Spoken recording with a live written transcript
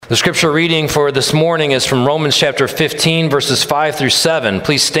The scripture reading for this morning is from Romans chapter 15, verses 5 through 7.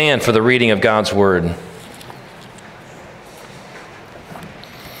 Please stand for the reading of God's word.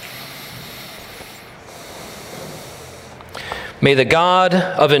 May the God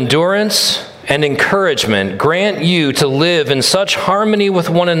of endurance and encouragement grant you to live in such harmony with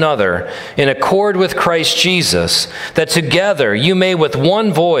one another, in accord with Christ Jesus, that together you may with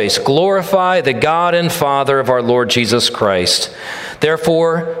one voice glorify the God and Father of our Lord Jesus Christ.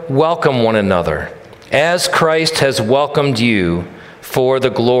 Therefore, welcome one another, as Christ has welcomed you for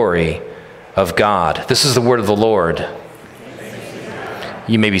the glory of God. This is the word of the Lord.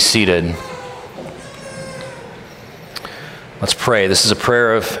 You may be seated. Let's pray. This is a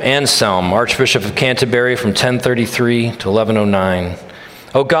prayer of Anselm, Archbishop of Canterbury, from 1033 to 1109.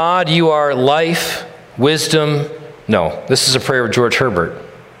 O God, you are life, wisdom. No, this is a prayer of George Herbert.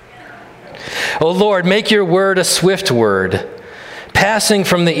 O Lord, make your word a swift word, passing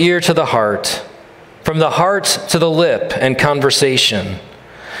from the ear to the heart, from the heart to the lip and conversation,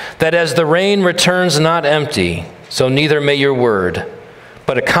 that as the rain returns not empty, so neither may your word,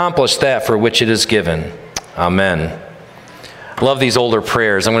 but accomplish that for which it is given. Amen. I love these older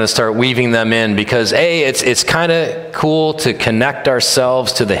prayers. I'm going to start weaving them in because, it's kind of cool to connect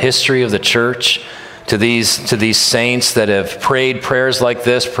ourselves to the history of the church, to these saints that have prayed prayers like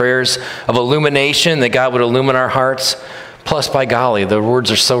this, prayers of illumination, that God would illumine our hearts. Plus, by golly, the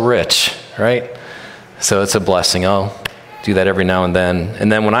words are so rich, right? So it's a blessing. I'll do that every now and then.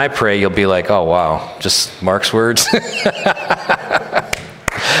 And then when I pray, you'll be like, oh, wow, just Mark's words.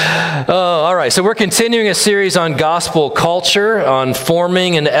 Oh, all right. So we're continuing a series on gospel culture, on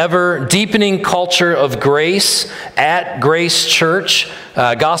forming an ever-deepening culture of grace at Grace Church.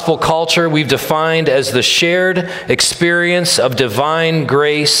 Gospel culture we've defined as the shared experience of divine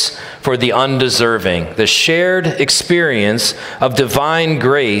grace for the undeserving. The shared experience of divine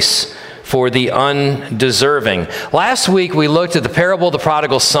grace for the undeserving. Last week, we looked at the parable of the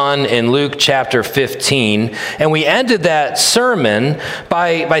prodigal son in Luke chapter 15, and we ended that sermon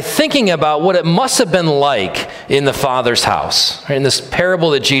by thinking about what it must have been like in the Father's house. In this parable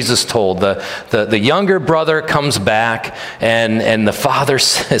that Jesus told, the younger brother comes back, and the father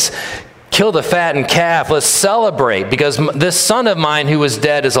says, kill the fattened calf, let's celebrate, because this son of mine who was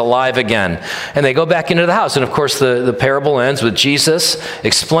dead is alive again. And they go back into the house. And of course, the parable ends with Jesus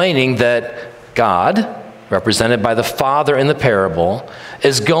explaining that God, represented by the Father in the parable,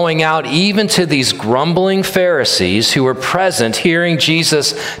 is going out even to these grumbling Pharisees who were present hearing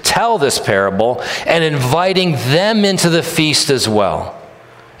Jesus tell this parable and inviting them into the feast as well.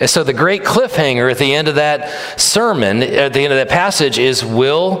 And so the great cliffhanger at the end of that sermon, at the end of that passage, is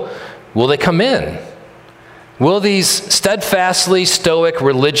will they come in? Will these steadfastly stoic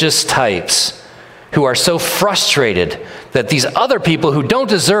religious types who are so frustrated that these other people who don't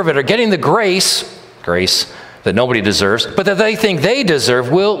deserve it are getting the grace that nobody deserves, but that they think they deserve,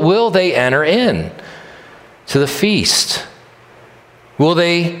 will they enter in to the feast? Will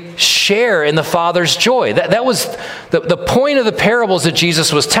they share in the Father's joy? That was the point of the parables that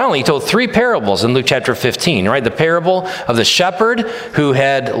Jesus was telling. He told 3 parables in Luke chapter 15, right? The parable of the shepherd who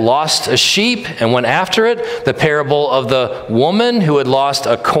had lost a sheep and went after it. The parable of the woman who had lost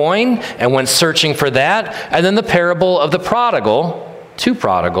a coin and went searching for that. And then the parable of the prodigal, 2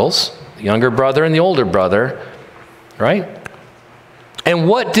 prodigals, the younger brother and the older brother, right? And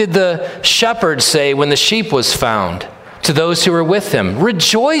what did the shepherd say when the sheep was found? To those who were with him,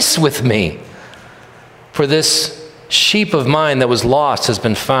 rejoice with me, for this sheep of mine that was lost has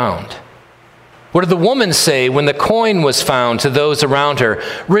been found. What did the woman say when the coin was found to those around her?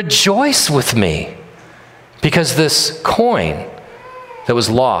 Rejoice with me, because this coin that was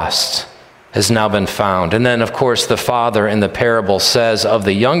lost has now been found. And then, of course, the father in the parable says of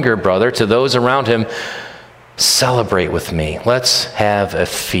the younger brother to those around him, celebrate with me. Let's have a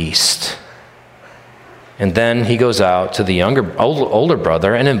feast. And then he goes out to the older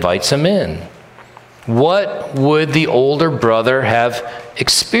brother and invites him in. What would the older brother have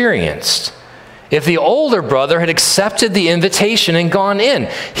experienced? If the older brother had accepted the invitation and gone in,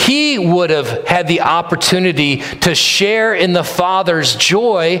 he would have had the opportunity to share in the Father's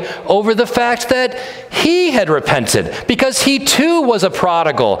joy over the fact that he had repented, because he too was a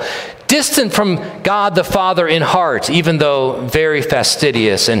prodigal, distant from God the Father in heart, even though very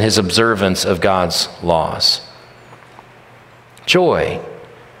fastidious in his observance of God's laws. Joy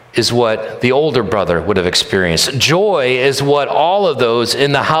is what the older brother would have experienced. Joy is what all of those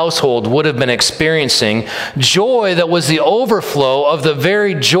in the household would have been experiencing. Joy that was the overflow of the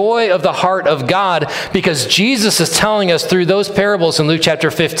very joy of the heart of God, because Jesus is telling us through those parables in Luke chapter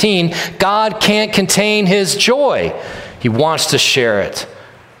 15, God can't contain his joy. He wants to share it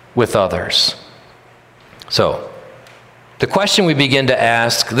with others. So, the question we begin to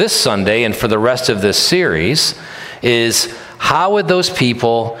ask this Sunday and for the rest of this series is, how would those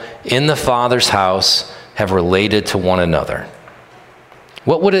people in the Father's house have related to one another?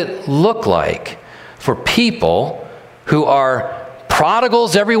 What would it look like for people who are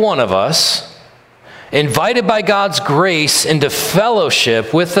prodigals, every one of us, invited by God's grace into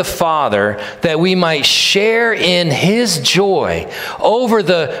fellowship with the Father, that we might share in His joy over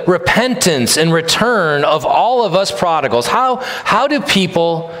the repentance and return of all of us prodigals? How do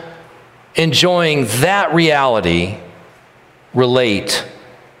people enjoying that reality relate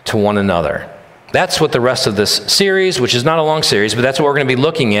to one another? That's what the rest of this series, which is not a long series, but that's what we're going to be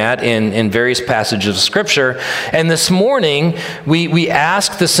looking at in various passages of Scripture. And this morning, we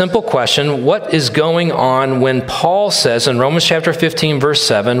ask the simple question, what is going on when Paul says in Romans chapter 15, verse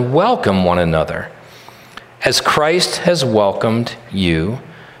 7, welcome one another, as Christ has welcomed you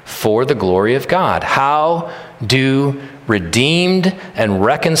for the glory of God? How do redeemed and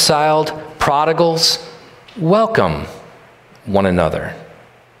reconciled prodigals welcome one another?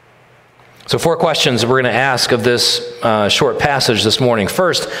 So 4 questions we're going to ask of this short passage this morning.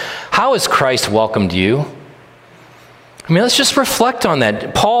 First, how has Christ welcomed you? I mean, let's just reflect on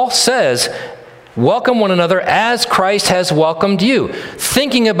that. Paul says, welcome one another as Christ has welcomed you.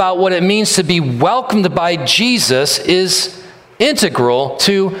 Thinking about what it means to be welcomed by Jesus is integral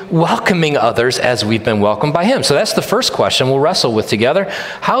to welcoming others as we've been welcomed by Him. So that's the first question we'll wrestle with together.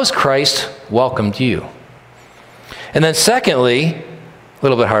 How has Christ welcomed you? And then secondly, a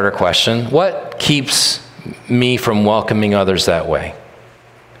little bit harder question, what keeps me from welcoming others that way?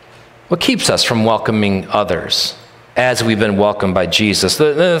 What keeps us from welcoming others as we've been welcomed by Jesus?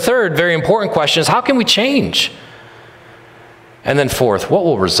 The third very important question is, how can we change? And then fourth, what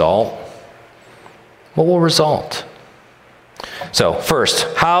will result? What will result? So first,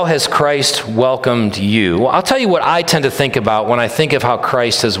 how has Christ welcomed you? Well, I'll tell you what I tend to think about when I think of how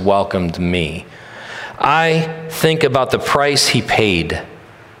Christ has welcomed me. I think about the price He paid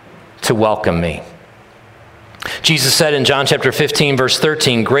to welcome me. Jesus said in John chapter 15, verse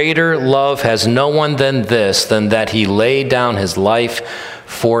 13, greater love has no one than this, than that He laid down His life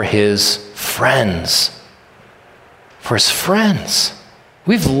for His friends. For His friends.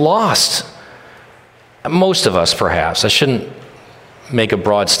 We've lost, most of us perhaps, I shouldn't make a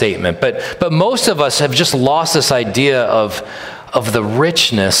broad statement, but most of us have just lost this idea of the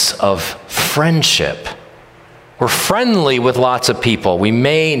richness of friendship. We're friendly with lots of people. We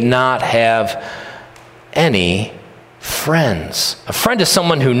may not have any friends. A friend is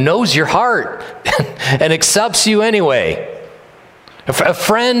someone who knows your heart and accepts you anyway. A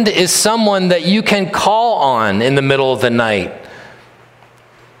friend is someone that you can call on in the middle of the night.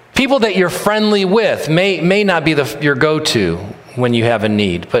 People that you're friendly with may not be your go-to when you have a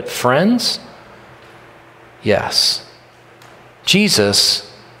need, but friends? Yes.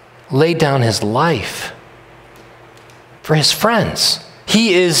 Jesus laid down His life for His friends.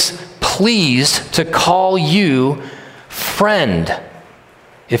 He is pleased to call you friend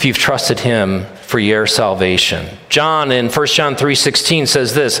if you've trusted Him for your salvation. John in 1 John 3:16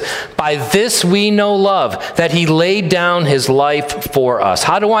 says this, by this we know love, that He laid down His life for us.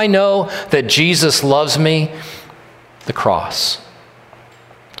 How do I know that Jesus loves me? The cross.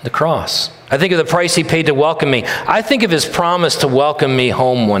 The cross. I think of the price He paid to welcome me. I think of His promise to welcome me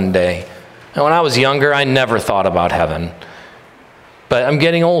home one day. And when I was younger, I never thought about heaven. But I'm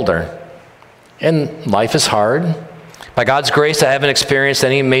getting older, and life is hard. By God's grace, I haven't experienced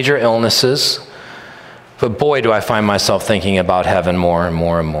any major illnesses. But boy, do I find myself thinking about heaven more and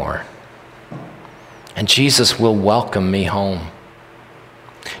more and more. And Jesus will welcome me home.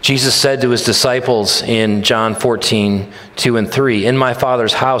 Jesus said to His disciples in John 14:2-3, in my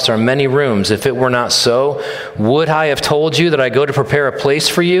Father's house are many rooms. If it were not so, would I have told you that I go to prepare a place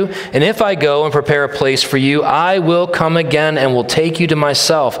for you? And if I go and prepare a place for you, I will come again and will take you to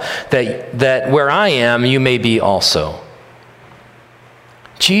myself, that where I am, you may be also.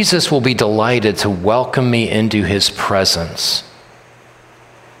 Jesus will be delighted to welcome me into His presence.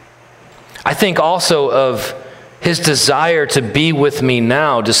 I think also of His desire to be with me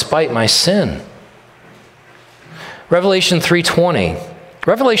now despite my sin. Revelation 3:20.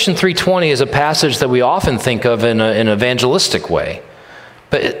 Revelation 3:20 is a passage that we often think of in an evangelistic way.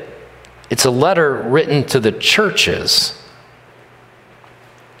 But it's a letter written to the churches.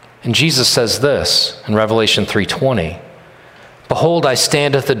 And Jesus says this in Revelation 3:20. Behold, I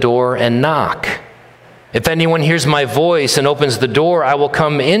stand at the door and knock. If anyone hears my voice and opens the door, I will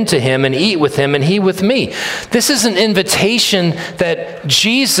come into him and eat with him and he with me. This is an invitation that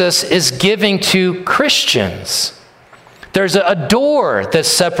Jesus is giving to Christians. There's a door that's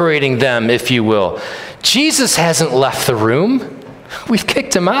separating them, if you will. Jesus hasn't left the room. We've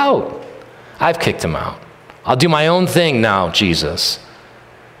kicked him out. I've kicked him out. I'll do my own thing now, Jesus.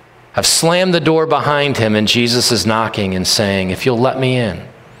 I've slammed the door behind him, and Jesus is knocking and saying, if you'll let me in,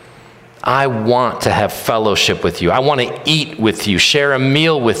 I want to have fellowship with you. I want to eat with you, share a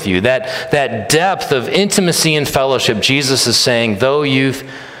meal with you. That depth of intimacy and fellowship, Jesus is saying, though you've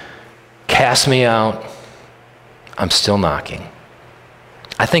cast me out, I'm still knocking.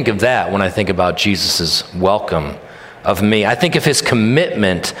 I think of that when I think about Jesus' welcome of me. I think of his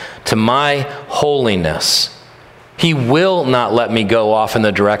commitment to my holiness. He will not let me go off in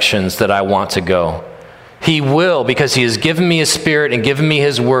the directions that I want to go. He will, because he has given me his Spirit and given me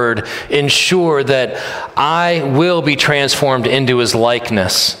his word, ensure that I will be transformed into his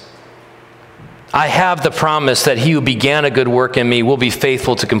likeness. I have the promise that he who began a good work in me will be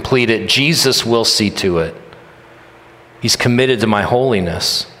faithful to complete it. Jesus will see to it. He's committed to my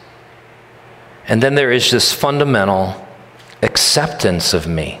holiness. And then there is this fundamental acceptance of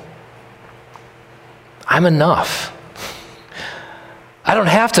me. I'm enough. I don't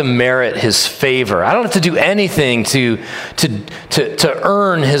have to merit his favor. I don't have to do anything to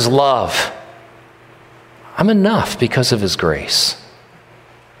earn his love. I'm enough because of his grace.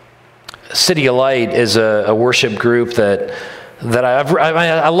 City of Light is a worship group that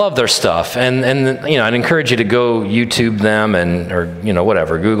I love their stuff, and I'd encourage you to go YouTube them or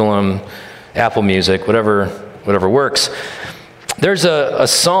whatever, Google them, Apple Music, whatever works. There's a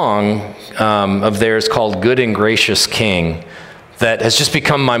song of theirs called "Good and Gracious King" that has just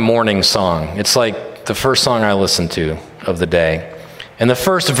become my morning song. It's like the first song I listen to of the day. And the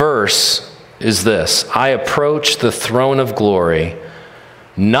first verse is this: I approach the throne of glory,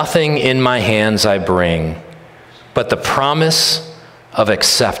 nothing in my hands I bring, but the promise of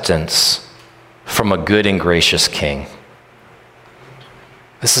acceptance from a good and gracious King.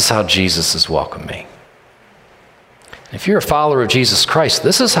 This is how Jesus has welcomed me. If you're a follower of Jesus Christ,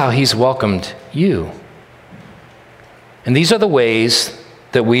 this is how he's welcomed you. And these are the ways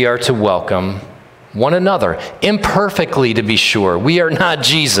that we are to welcome one another, imperfectly to be sure. We are not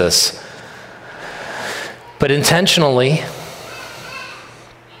Jesus, but intentionally,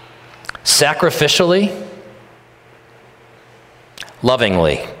 sacrificially,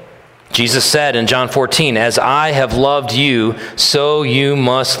 lovingly. Jesus said in John 14, as I have loved you, so you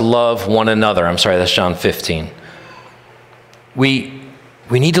must love one another. I'm sorry, that's John 15. We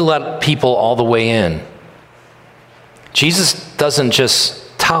need to let people all the way in. Jesus doesn't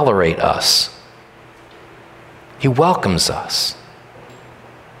just tolerate us. He welcomes us.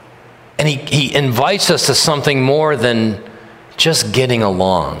 And he invites us to something more than just getting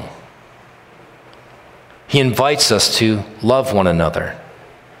along. He invites us to love one another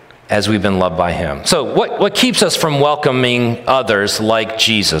as we've been loved by him. So what keeps us from welcoming others like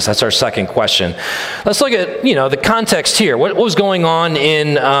Jesus? That's our second question. Let's look at, the context here. What was going on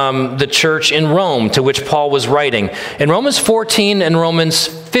in the church in Rome to which Paul was writing? In Romans 14 and Romans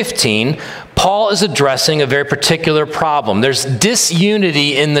 15, Paul is addressing a very particular problem. There's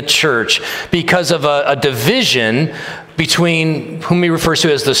disunity in the church because of a division between whom he refers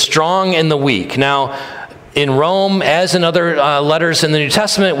to as the strong and the weak. Now, in Rome, as in other letters in the New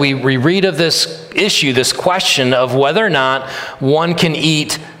Testament, we read of this issue, this question of whether or not one can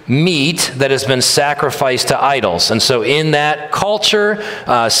eat meat that has been sacrificed to idols. And so in that culture,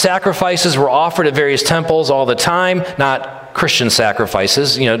 sacrifices were offered at various temples all the time, not Christian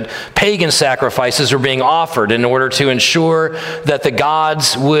sacrifices. Pagan sacrifices were being offered in order to ensure that the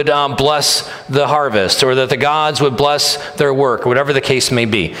gods would bless the harvest, or that the gods would bless their work, whatever the case may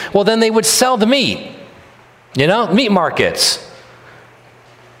be. Well, then they would sell the meat. Meat markets.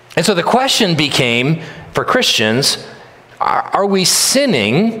 And so the question became, for Christians, are we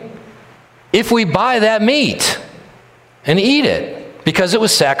sinning if we buy that meat and eat it because it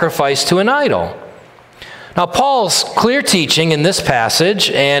was sacrificed to an idol? Now, Paul's clear teaching in this passage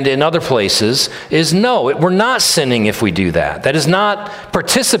and in other places is no, we're not sinning if we do that. That is not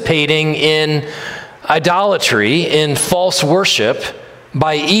participating in idolatry, in false worship,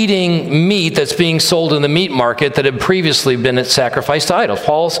 by eating meat that's being sold in the meat market that had previously been sacrificed to idols.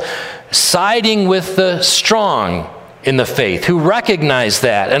 Paul's siding with the strong in the faith who recognize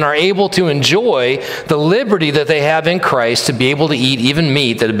that and are able to enjoy the liberty that they have in Christ to be able to eat even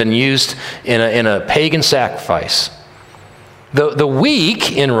meat that had been used in a pagan sacrifice. The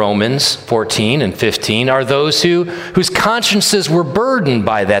weak in Romans 14 and 15 are those whose consciences were burdened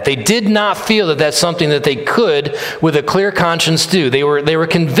by that. They did not feel that that's something that they could, with a clear conscience, do. They were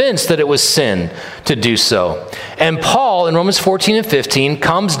convinced that it was sin to do so. And Paul, in Romans 14 and 15,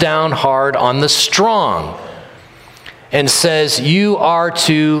 comes down hard on the strong. and says you are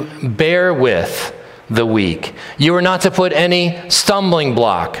to bear with the weak. You are not to put any stumbling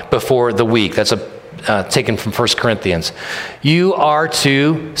block before the weak. That's taken from 1 Corinthians. You are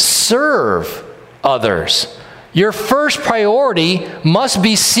to serve others. Your first priority must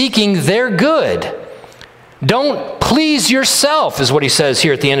be seeking their good. Don't please yourself, is what he says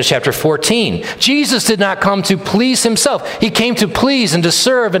here at the end of chapter 14. Jesus did not come to please himself. He came to please and to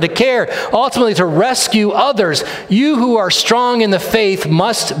serve and to care, ultimately to rescue others. You who are strong in the faith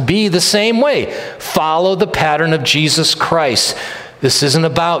must be the same way. Follow the pattern of Jesus Christ. This isn't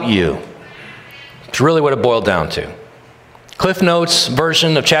about you. It's really what it boiled down to. Cliff Notes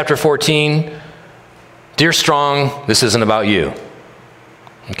version of chapter 14. Dear Strong, this isn't about you.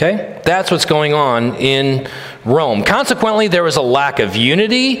 Okay? That's what's going on in Rome. Consequently, there was a lack of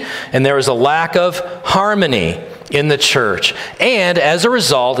unity and there was a lack of harmony in the church. And as a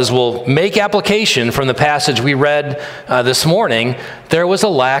result, as we'll make application from the passage we read this morning, there was a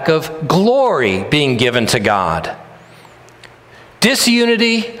lack of glory being given to God.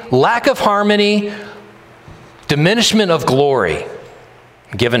 Disunity, lack of harmony, diminishment of glory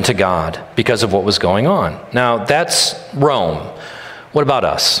given to God because of what was going on. Now, that's Rome. What about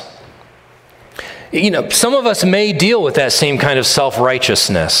us? Some of us may deal with that same kind of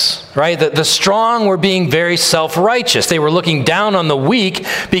self-righteousness, right? The strong were being very self-righteous. They were looking down on the weak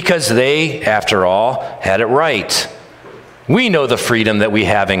because they, after all, had it right. We know the freedom that we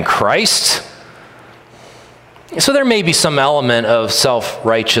have in Christ. So there may be some element of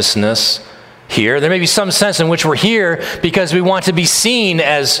self-righteousness here. There may be some sense in which we're here because we want to be seen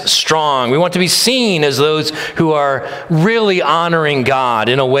as strong. We want to be seen as those who are really honoring God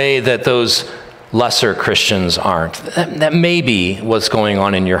in a way that those lesser Christians aren't. That may be what's going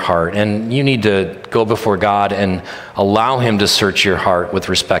on in your heart, and you need to go before God and allow him to search your heart with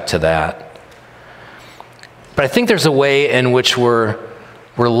respect to that. But I think there's a way in which we're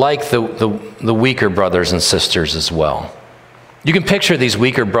like the weaker brothers and sisters as well. You can picture these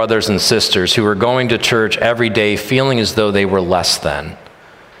weaker brothers and sisters who are going to church every day feeling as though they were less than,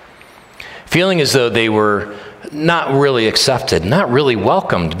 feeling as though they were not really accepted, not really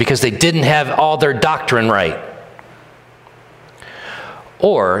welcomed because they didn't have all their doctrine right.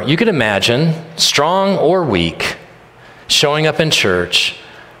 Or you could imagine, strong or weak, showing up in church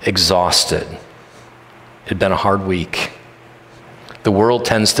exhausted. It had been a hard week. The world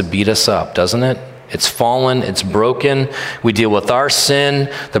tends to beat us up, doesn't it? It's fallen, it's broken. We deal with our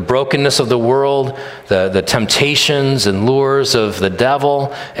sin, the brokenness of the world, the temptations and lures of the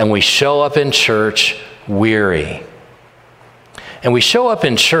devil, and we show up in church weary. And we show up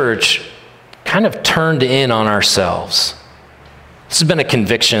in church kind of turned in on ourselves. This has been a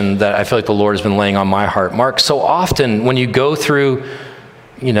conviction that I feel like the Lord has been laying on my heart. Mark, so often when you go through,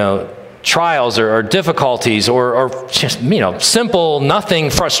 trials or difficulties or just, simple, nothing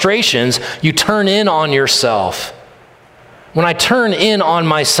frustrations, you turn in on yourself. When I turn in on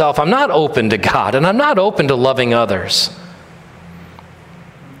myself, I'm not open to God and I'm not open to loving others.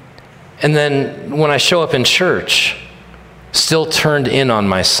 And then when I show up in church, still turned in on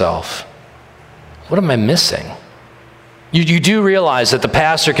myself, what am I missing? You do realize that the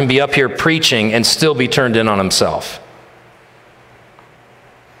pastor can be up here preaching and still be turned in on himself.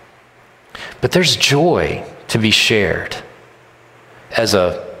 But there's joy to be shared as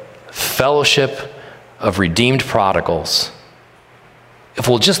a fellowship of redeemed prodigals if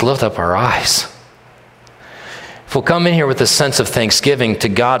we'll just lift up our eyes. If we'll come in here with a sense of thanksgiving to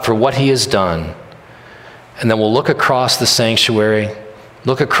God for what he has done, and then we'll look across the sanctuary,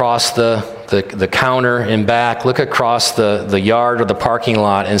 look across the counter and back, look across the yard or the parking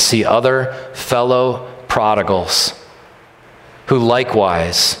lot and see other fellow prodigals who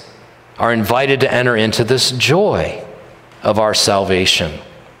likewise are invited to enter into this joy of our salvation.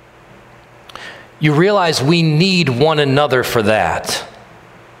 You realize we need one another for that.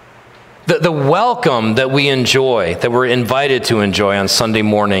 The welcome that we enjoy, that we're invited to enjoy on Sunday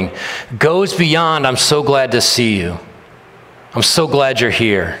morning, goes beyond, I'm so glad to see you. I'm so glad you're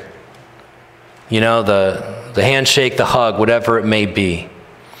here. The handshake, the hug, whatever it may be.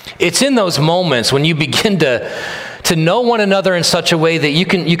 It's in those moments when you begin to know one another in such a way that you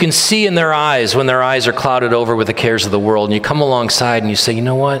can see in their eyes when their eyes are clouded over with the cares of the world, and you come alongside and you say, you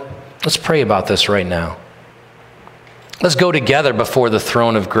know what? Let's pray about this right now. Let's go together before the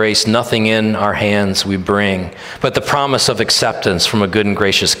throne of grace, nothing in our hands we bring, but the promise of acceptance from a good and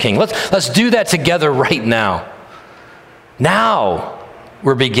gracious King. Let's do that together right now. Now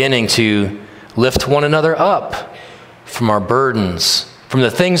we're beginning to lift one another up from our burdens, from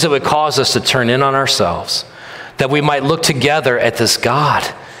the things that would cause us to turn in on ourselves, that we might look together at this God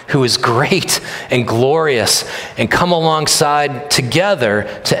who is great and glorious, and come alongside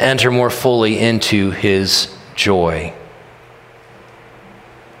together to enter more fully into his joy.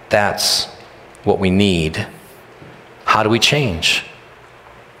 That's what we need. How do we change?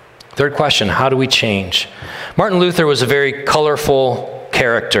 Third question, how do we change? Martin Luther was a very colorful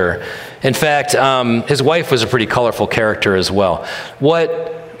character. In fact, his wife was a pretty colorful character as well.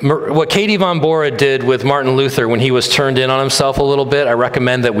 What Katie Von Bora did with Martin Luther when he was turned in on himself a little bit, I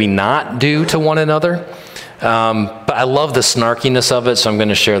recommend that we not do to one another. But I love the snarkiness of it, so I'm going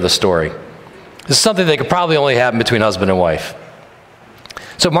to share the story. This is something that could probably only happen between husband and wife.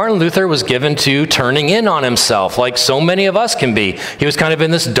 So Martin Luther was given to turning in on himself, like so many of us can be. He was kind of in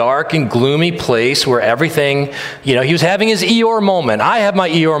this dark and gloomy place where everything, he was having his Eeyore moment. I have my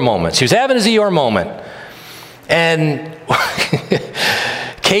Eeyore moments. He was having his Eeyore moment. And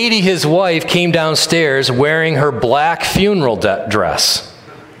Katie, his wife, came downstairs wearing her black funeral dress.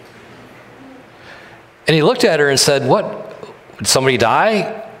 And he looked at her and said, "What, did somebody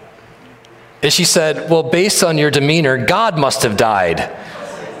die?" And she said, "Well, based on your demeanor, God must have died.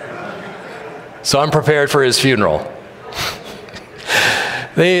 So I'm prepared for his funeral."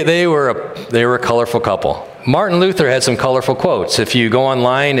 They were a colorful couple. Martin Luther had some colorful quotes. If you go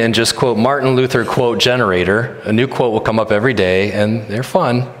online and just quote Martin Luther quote generator, a new quote will come up every day, and they're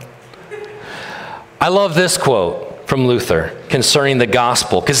fun. I love this quote from Luther concerning the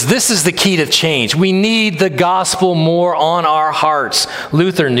gospel, because this is the key to change. We need the gospel more on our hearts.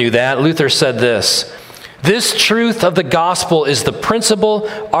 Luther knew that. Luther said this: "This truth of the gospel is the principal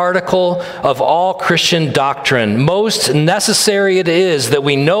article of all Christian doctrine. Most necessary it is that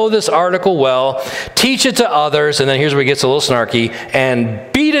we know this article well, teach it to others," and then here's where it gets a little snarky, "and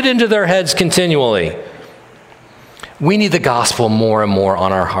beat it into their heads continually." We need the gospel more and more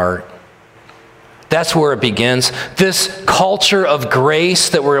on our heart. That's where it begins. This culture of grace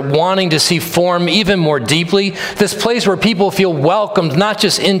that we're wanting to see form even more deeply, this place where people feel welcomed not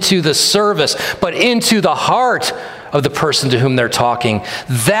just into the service, but into the heart of the person to whom they're talking.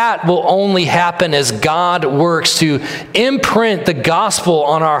 That will only happen as God works to imprint the gospel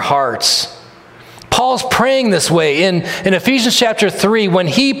on our hearts. Paul's praying this way in Ephesians chapter 3 when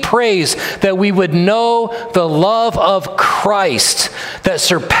he prays that we would know the love of Christ that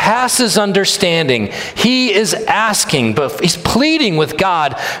surpasses understanding. He is asking, but he's pleading with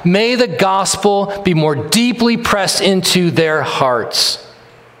God, may the gospel be more deeply pressed into their hearts.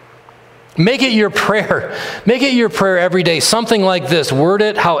 Make it your prayer. Make it your prayer every day. Something like this. Word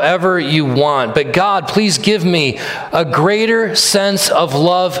it however you want. But God, please give me a greater sense of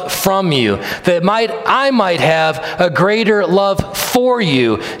love from you, that I might have a greater love for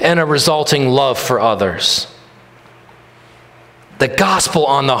you and a resulting love for others. The gospel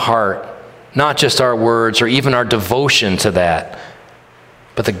on the heart, not just our words or even our devotion to that,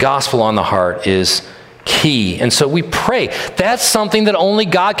 but the gospel on the heart is key. And so we pray. That's something that only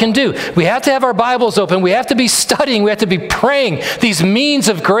God can do. We have to have our Bibles open. We have to be studying. We have to be praying. These means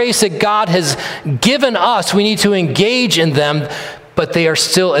of grace that God has given us, we need to engage in them, but they are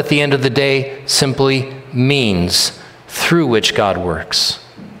still, at the end of the day, simply means through which God works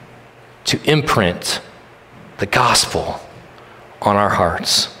to imprint the gospel on our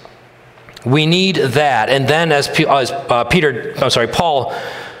hearts. We need that. And then as Paul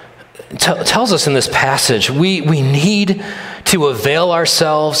tells us in this passage, we need to avail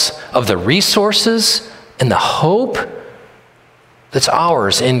ourselves of the resources and the hope that's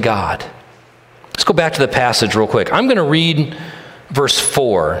ours in God. Let's go back to the passage real quick. I'm going to read verse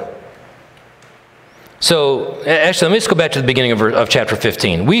 4. So, actually, let me just go back to the beginning of chapter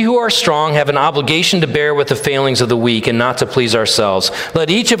 15. "We who are strong have an obligation to bear with the failings of the weak and not to please ourselves.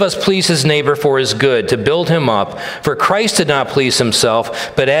 Let each of us please his neighbor for his good, to build him up. For Christ did not please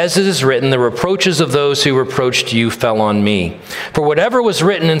himself, but as it is written, the reproaches of those who reproached you fell on me. For whatever was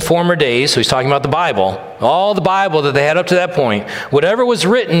written in former days," so he's talking about the Bible, all the Bible that they had up to that point, "whatever was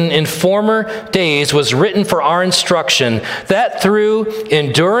written in former days was written for our instruction, that through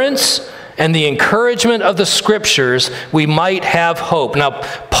endurance and the encouragement of the Scriptures, we might have hope." Now,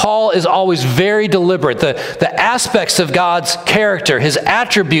 Paul is always very deliberate. The aspects of God's character, his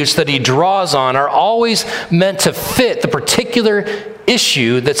attributes that he draws on, are always meant to fit the particular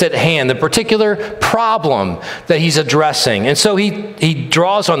issue that's at hand, the particular problem that he's addressing. And so he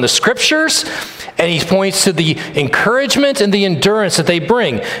draws on the Scriptures, and he points to the encouragement and the endurance that they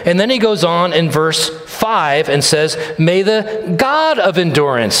bring. And then he goes on in verse 5 and says, "May the God of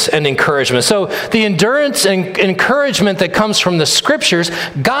endurance and encouragement." So the endurance and encouragement that comes from the Scriptures,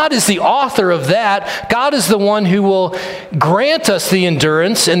 God is the author of that. God is the one who will grant us the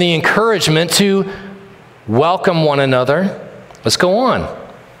endurance and the encouragement to welcome one another. Let's go on.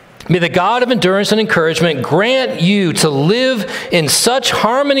 May the God of endurance and encouragement grant you to live in such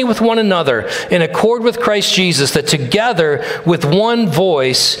harmony with one another, in accord with Christ Jesus, that together with one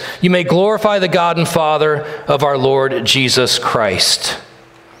voice you may glorify the God and Father of our Lord Jesus Christ.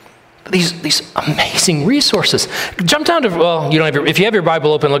 These amazing resources. Jump down to, well, you don't have if you have your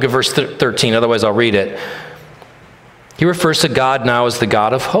Bible open, look at verse 13, otherwise I'll read it. He refers to God now as the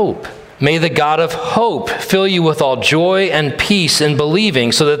God of hope. May the God of hope fill you with all joy and peace in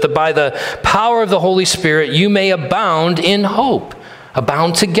believing, so that by the power of the Holy Spirit you may abound in hope.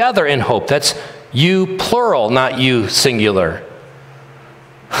 Abound together in hope. That's you plural, not you singular.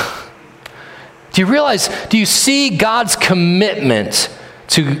 Do you see God's commitment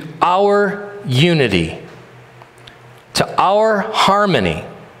to our unity, to our harmony?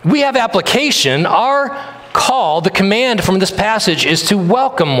 We have application. Our call, the command from this passage is to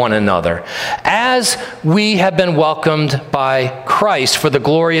welcome one another as we have been welcomed by Christ for the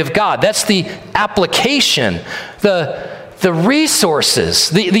glory of God. That's the application, the resources,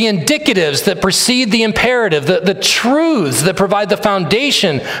 the indicatives that precede the imperative, the truths that provide the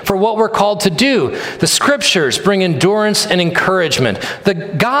foundation for what we're called to do. The scriptures bring endurance and encouragement.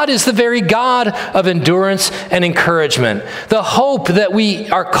 God is the very God of endurance and encouragement. The hope that we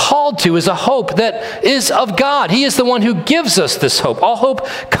are called to is a hope that is of God. He is the one who gives us this hope. All hope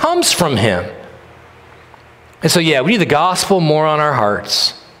comes from Him. And so, we need the gospel more on our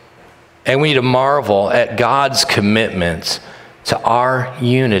hearts. And we need to marvel at God's commitment to our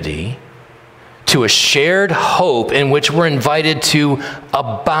unity, to a shared hope in which we're invited to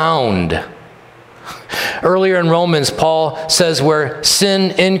abound. Earlier in Romans, Paul says where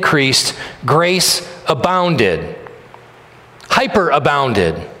sin increased, grace abounded,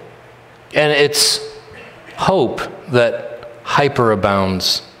 hyperabounded. And it's hope that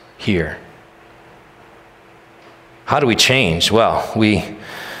hyperabounds here. How do we change? Well, we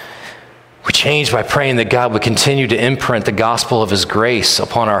change by praying that God would continue to imprint the gospel of His grace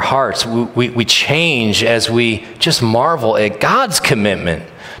upon our hearts. We change as we just marvel at God's commitment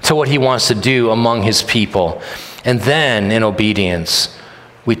to what He wants to do among His people. And then, in obedience,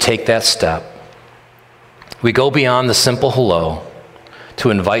 we take that step. We go beyond the simple hello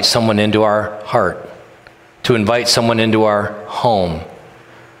to invite someone into our heart, to invite someone into our home,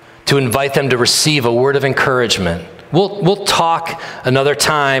 to invite them to receive a word of encouragement. We'll talk another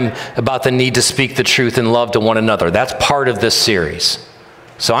time about the need to speak the truth in love to one another. That's part of this series.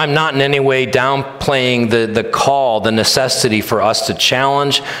 So I'm not in any way downplaying the call, the necessity for us to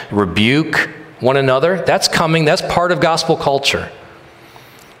challenge, rebuke one another. That's coming. That's part of gospel culture.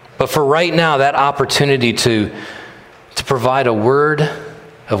 But for right now, that opportunity to provide a word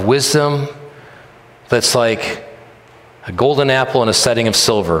of wisdom that's like a golden apple in a setting of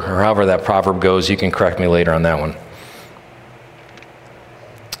silver, or however that proverb goes. You can correct me later on that one.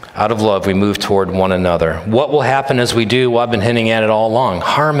 Out of love, we move toward one another. What will happen as we do? Well, I've been hinting at it all along.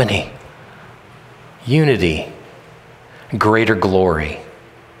 Harmony, unity, greater glory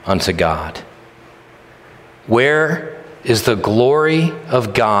unto God. Where is the glory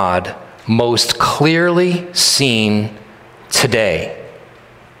of God most clearly seen today?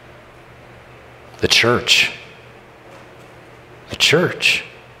 The church. The church.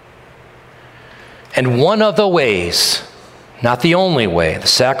 And one of the ways, not the only way, the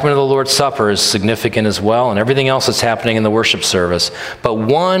sacrament of the Lord's Supper is significant as well, and everything else that's happening in the worship service. But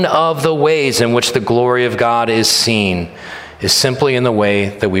one of the ways in which the glory of God is seen is simply in the way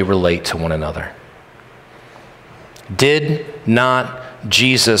that we relate to one another. Did not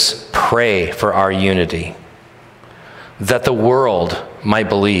Jesus pray for our unity, that the world might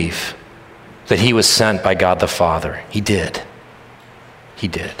believe that He was sent by God the Father? He did. He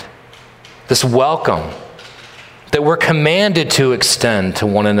did. This welcome that we're commanded to extend to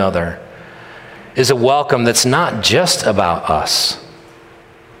one another is a welcome that's not just about us.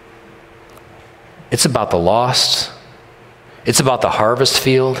 It's about the lost. It's about the harvest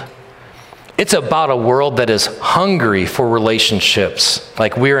field. It's about a world that is hungry for relationships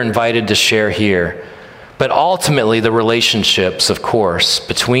like we're invited to share here. But ultimately, the relationships, of course,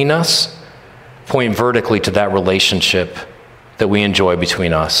 between us point vertically to that relationship that we enjoy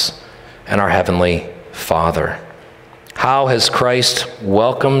between us and our Heavenly Father. How has Christ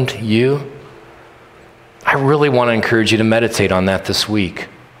welcomed you? I really want to encourage you to meditate on that this week.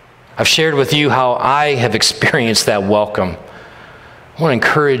 I've shared with you how I have experienced that welcome. I want to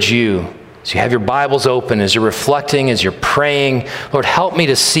encourage you, as you have your Bibles open, as you're reflecting, as you're praying, Lord, help me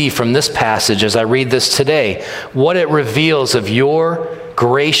to see from this passage as I read this today what it reveals of your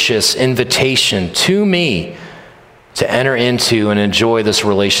gracious invitation to me to enter into and enjoy this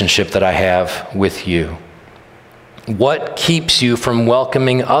relationship that I have with you. What keeps you from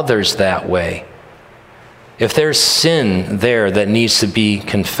welcoming others that way? If there's sin there that needs to be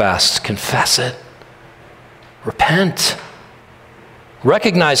confessed, confess it. Repent.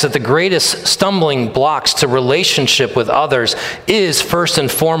 Recognize that the greatest stumbling blocks to relationship with others is first and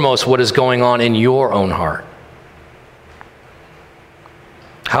foremost what is going on in your own heart.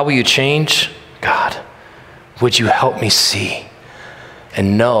 How will you change? God, would you help me see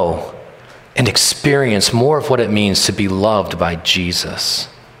and know and experience more of what it means to be loved by Jesus?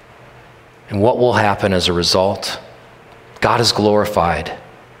 And what will happen as a result? God is glorified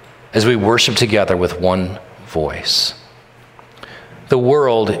as we worship together with one voice. The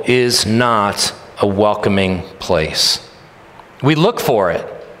world is not a welcoming place. We look for it.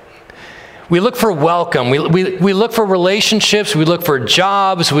 We look for welcome. We look for relationships. We look for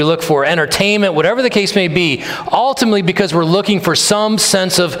jobs. We look for entertainment, whatever the case may be, ultimately because we're looking for some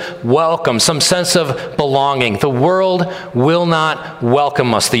sense of welcome, some sense of belonging. The world will not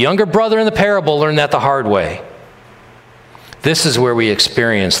welcome us. The younger brother in the parable learned that the hard way. This is where we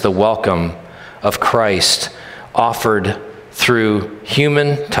experience the welcome of Christ offered through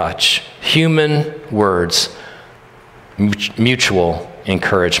human touch, human words, mutual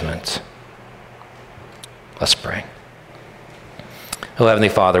encouragement. Let's pray. Oh, Heavenly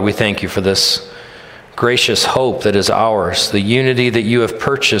Father, we thank you for this gracious hope that is ours, the unity that you have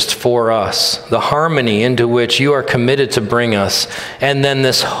purchased for us, the harmony into which you are committed to bring us, and then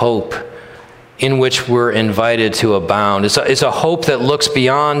this hope in which we're invited to abound. It's a hope that looks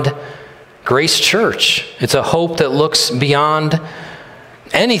beyond Grace Church. It's a hope that looks beyond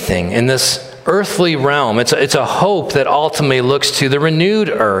anything in this earthly realm. It's a hope that ultimately looks to the renewed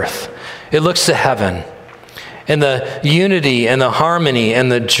earth. It looks to heaven and the unity and the harmony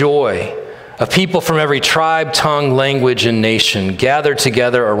and the joy of people from every tribe, tongue, language, and nation gathered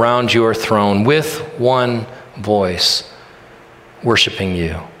together around your throne with one voice, worshiping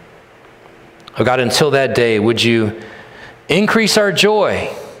you. Oh God, until that day, would you increase our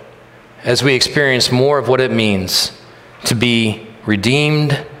joy as we experience more of what it means to be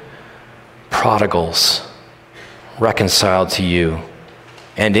redeemed prodigals, reconciled to you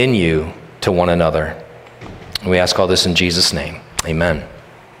and in you to one another. And we ask all this in Jesus' name. Amen.